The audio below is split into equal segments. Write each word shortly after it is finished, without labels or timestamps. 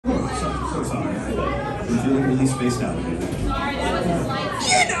been feeling really spaced out lately.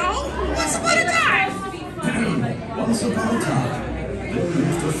 You know, once upon a time. Once upon a time, there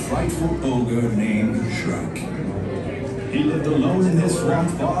lived a frightful ogre named Shrek. He lived alone in his swamp,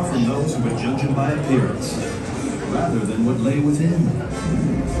 far from those who would judge him by appearance, rather than what lay within.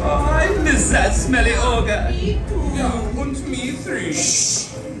 Oh, I miss that smelly ogre. Yeah, and me three. Shh!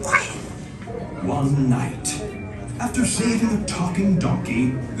 Quiet! One night, after saving a talking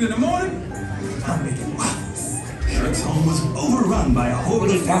donkey, In the morning, Shrek's home was overrun by a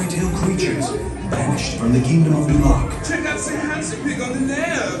horde of fairy tale creatures, banished from the kingdom of Duloc. check out St. Handsome Pig on the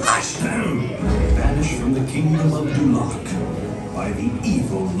left. Hush! Banished from the kingdom of Duloc by the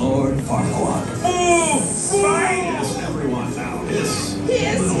evil Lord Farquaad. Oh, fine. Yes, everyone now, hiss,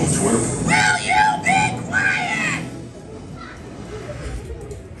 Hiss. little twerp. Will you be quiet?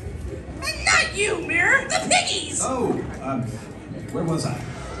 And not you, Mirror, the piggies! Oh, where was I?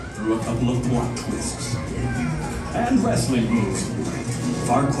 Through a couple of plot twists and wrestling moves,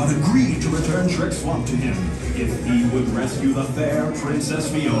 Farquaad agreed to return Shrek's swamp to him if he would rescue the fair Princess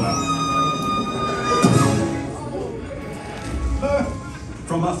Fiona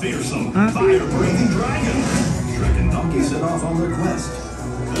from a fearsome, fire-breathing dragon. Shrek and Donkey set off on their quest.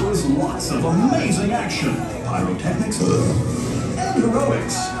 There was lots of amazing action, pyrotechnics, and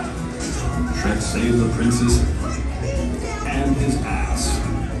heroics. Shrek saved the princess and his ass.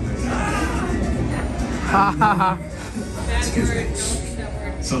 Excuse me.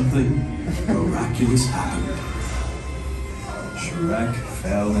 Something miraculous happened. Shrek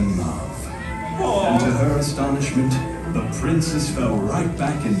fell in love. And to her astonishment, the princess fell right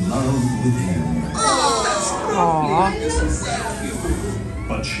back in love with him.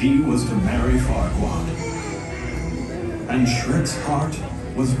 But she was to marry Farquaad. And Shrek's heart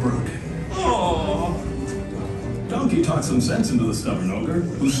was broken. Donkey talked some sense into the stubborn ogre,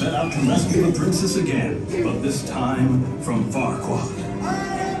 who set out to rescue the princess again, but this time from Farquaad.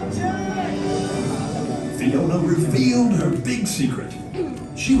 Fiona revealed her big secret.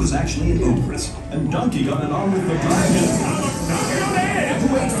 She was actually an ogress, and Donkey got it on with the dragon,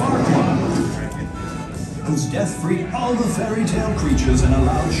 who ate Farquaad, whose death freed all the fairy tale creatures and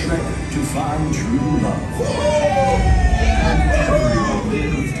allowed Shrek to find true love. And everyone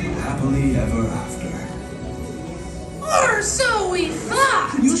lived happily ever after. Or so we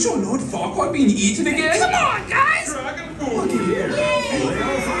thought! You saw Lord Farquaad being eaten again? Come on, guys! Dragon food. Looky here,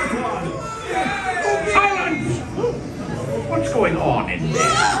 Leo Farquaad. Silence! What's going on in there?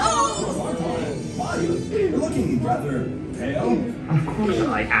 Farquaad, why you're looking rather pale? Of course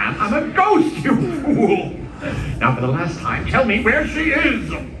I am. I'm a ghost, you fool! Now for the last time, tell me where she is!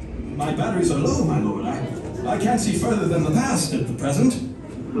 My batteries are low, my lord. I can't see further than the past at the present.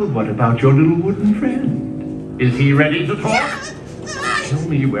 Well, what about your little wooden friend? Is he ready to talk? Tell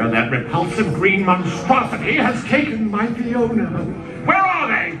me where that repulsive green monstrosity has taken my Fiona. Where are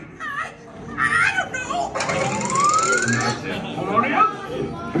they? I don't know! That's it.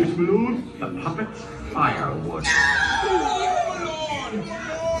 Polonius, to smooth the puppet's firewood.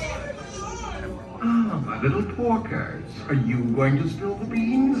 Ah, my little porkers. Are you going to spill the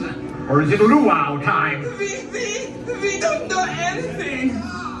beans? Or is it luau time? We don't know anything.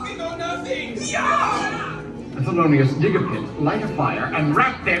 We know nothing. Yeah! Thelonious, dig a pit, light a fire, and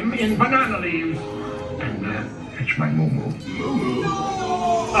wrap them in banana leaves. And fetch my moo-moo.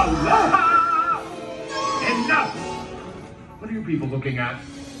 Aloha! Enough! What are you people looking at?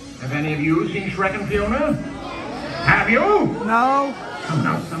 Have any of you seen Shrek and Fiona? Have you? No. Come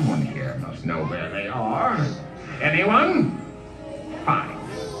now, someone here must know where they are. Anyone? Fine.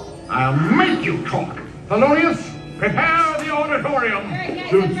 I'll make you talk. Thelonious, prepare the auditorium.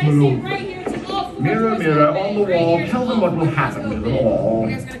 Since Malone. Mirror, mirror on the wall, tell them what will happen to them all.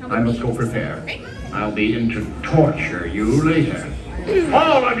 I must go prepare. I'll be in to torture you later.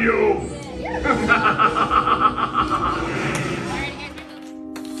 All of you!